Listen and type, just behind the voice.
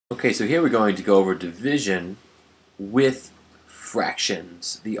Okay, so here we're going to go over division with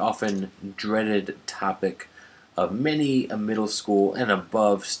fractions, the often dreaded topic of many a middle school and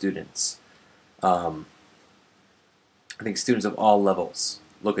above students. Um, I think students of all levels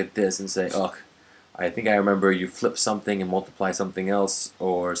look at this and say, "Oh, I think I remember you flip something and multiply something else,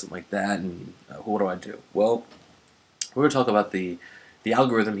 or something like that." And what do I do? Well, we're going to talk about the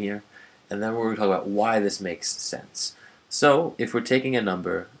algorithm here, and then we're going to talk about why this makes sense. So, if we're taking a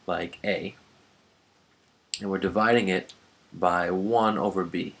number like a, and we're dividing it by 1 over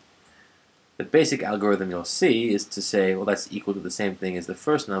b. The basic algorithm you'll see is to say, well, that's equal to the same thing as the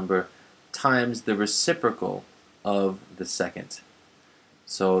first number times the reciprocal of the second.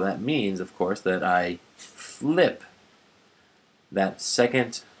 So that means, of course, that I flip that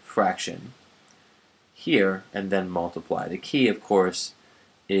second fraction here and then multiply. The key, of course,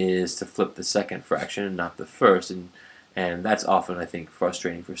 is to flip the second fraction and not the first, and that's often, I think,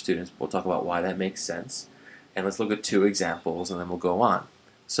 frustrating for students. We'll talk about why that makes sense. And let's look at two examples, and then we'll go on.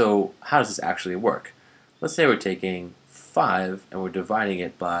 So how does this actually work? Let's say we're taking 5 and we're dividing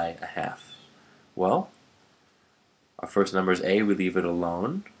it by a half. Well, our first number is a, we leave it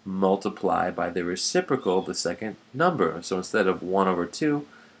alone, multiply by the reciprocal of the second number. So instead of 1 over 2,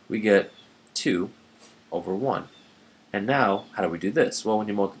 we get 2 over 1. And now, how do we do this? Well, when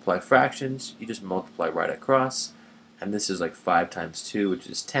you multiply fractions, you just multiply right across, and this is like 5 times 2, which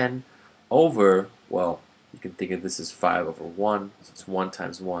is 10, over, well, you can think of this as 5 over 1, so it's 1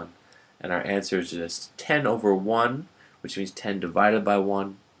 times 1. And our answer is just 10 over 1, which means 10 divided by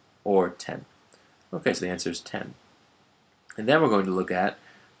 1, or 10. Okay, so the answer is 10. And then we're going to look at,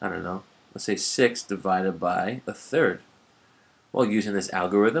 I don't know, let's say 6 divided by a third. Well, using this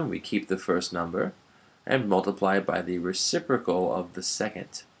algorithm, we keep the first number and multiply by the reciprocal of the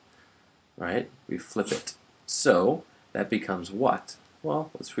second. Right? We flip it. So, that becomes what?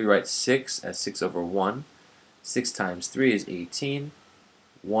 Well, let's rewrite 6 as 6 over 1. 6 times 3 is 18.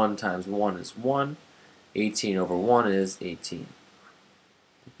 1 times 1 is 1. 18 over 1 is 18.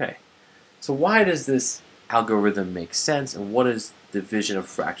 Okay. So why does this algorithm make sense, and what is division of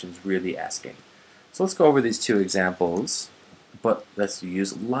fractions really asking? So let's go over these two examples, but let's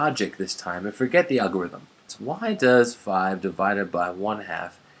use logic this time and forget the algorithm. So why does 5 divided by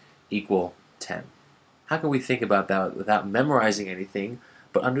 1/2 equal 10? How can we think about that without memorizing anything,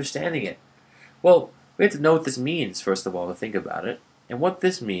 but understanding it? Well, we have to know what this means, first of all, to think about it. And what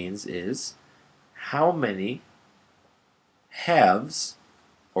this means is how many halves,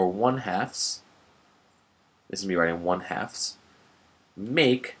 or 1/2s, this is me writing 1/2s,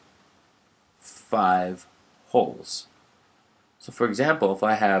 make 5 wholes. So for example, if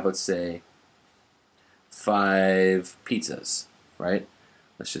I have, let's say, 5 pizzas, right?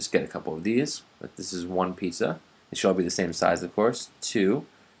 Let's just get a couple of these. This is 1 pizza. It should all be the same size, of course. 2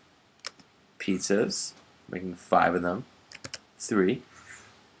 pizzas, making 5 of them. 3,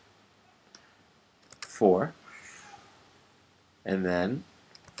 4, and then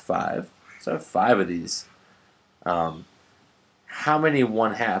 5. So I have 5 of these. How many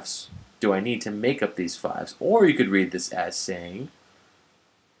 1/2s do I need to make up these 5s? Or you could read this as saying,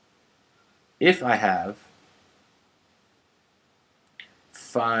 if I have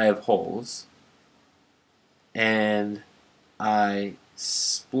 5 wholes and I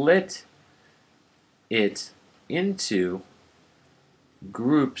split it into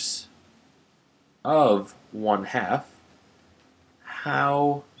groups of 1/2,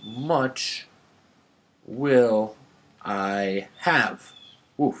 how much will I have?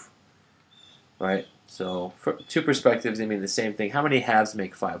 Oof. Right? So, for two perspectives, they mean the same thing. How many halves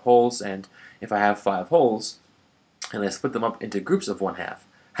make 5 wholes? And if I have 5 wholes and I split them up into groups of 1/2,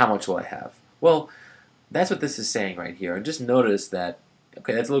 how much will I have? Well, that's what this is saying right here. And just notice that,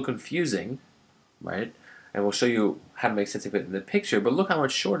 okay, that's a little confusing, right? And we'll show you how to make sense of it in the picture, but look how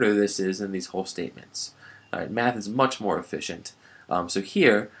much shorter this is than these whole statements. Math is much more efficient. So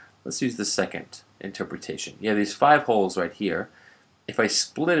here, let's use the second interpretation. You have these 5 wholes right here. If I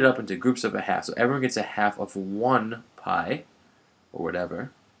split it up into groups of a half, so everyone gets a half of 1 pie, or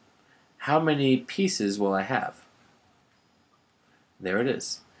whatever, how many pieces will I have? There it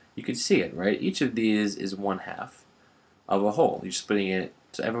is. You can see it, right? Each of these is 1/2 of a whole. You're splitting it,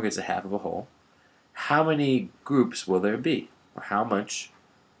 so everyone gets a half of a whole. How many groups will there be? Or how much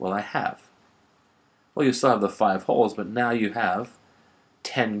will I have? Well, you still have the 5 wholes, but now you have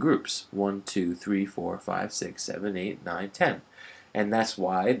 10 groups. 1, 2, 3, 4, 5, 6, 7, 8, 9, 10. And that's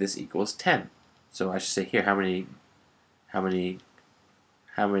why this equals 10. So I should say here, how many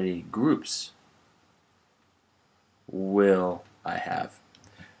groups will I have?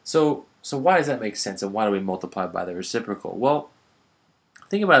 So why does that make sense, and why do we multiply by the reciprocal? Well,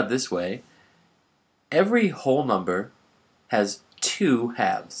 think about it this way. Every whole number has two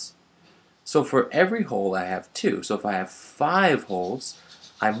halves. So for every whole, I have 2. So if I have 5 wholes,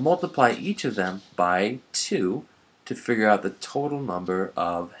 I multiply each of them by 2 to figure out the total number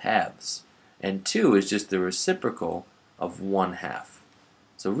of halves. And 2 is just the reciprocal of 1/2.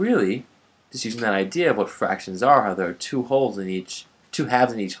 So really, just using that idea of what fractions are, how there are 2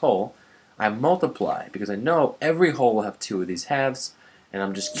 halves in each whole, I multiply because I know every whole will have 2 of these halves, and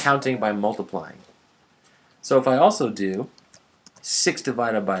I'm just counting by multiplying. So if I also do 6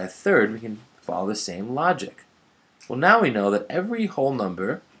 divided by 1/3, we can follow the same logic. Well, now we know that every whole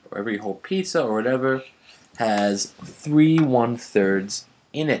number, or every whole pizza, or whatever, has 3 1/3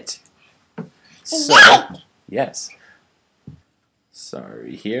 in it. So, yes.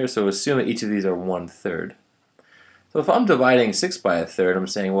 Sorry here. So assume that each of these are 1/3. So if I'm dividing 6 by 1/3, I'm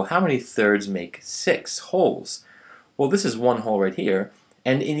saying, well, how many thirds make 6 wholes? Well, this is one whole right here,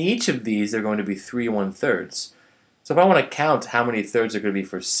 and in each of these, they're going to be 3 1/3. So if I want to count how many thirds are going to be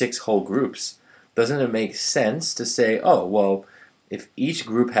for 6 whole groups, doesn't it make sense to say, oh, well, if each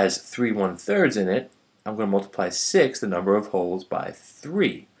group has 3 1/3 in it, I'm going to multiply 6, the number of wholes, by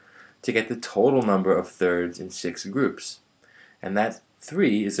 3 to get the total number of thirds in 6 groups. And that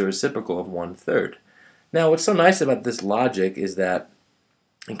 3 is the reciprocal of 1/3. Now, what's so nice about this logic is that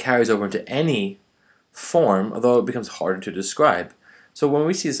it carries over into any form, although it becomes harder to describe. So when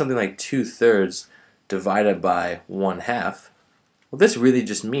we see something like 2/3 divided by 1/2, well, this really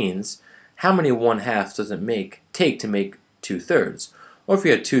just means how many 1/2 does it take to make 2/3? Or if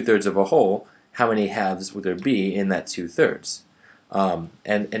you had 2/3 of a whole, how many halves would there be in that 2/3?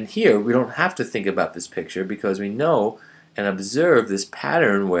 And here we don't have to think about this picture because we know and observe this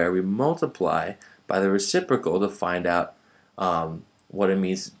pattern where we multiply by the reciprocal to find out what it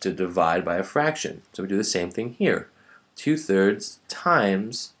means to divide by a fraction. So we do the same thing here. 2/3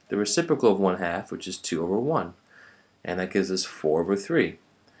 times the reciprocal of 1/2, which is 2 over 1. And that gives us 4 over 3.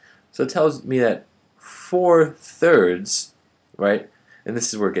 So it tells me that 4/3, right? And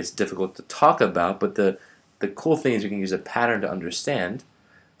this is where it gets difficult to talk about, but the cool thing is we can use a pattern to understand.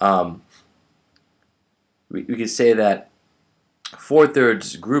 We could say that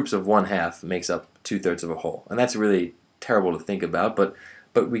 4/3 groups of 1/2 makes up 2/3 of a whole. And that's really terrible to think about, but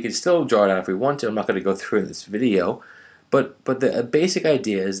we can still draw it out if we want to. I'm not going to go through in this video. But the basic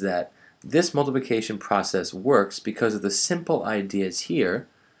idea is that this multiplication process works because of the simple ideas here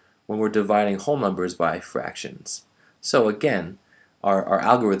when we're dividing whole numbers by fractions. So again, our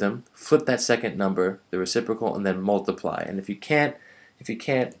algorithm, flip that second number, the reciprocal, and then multiply. And if you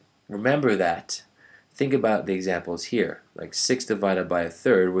can't remember that, think about the examples here, like 6 divided by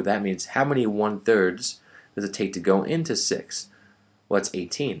 1/3, where that means how many 1/3 does it take to go into 6? Well, it's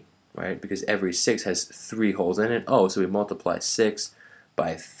 18, right? Because every 6 has 3 holes in it. Oh, so we multiply 6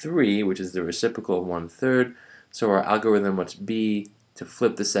 by 3, which is the reciprocal of 1/3. So our algorithm must be to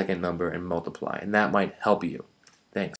flip the second number and multiply, and that might help you.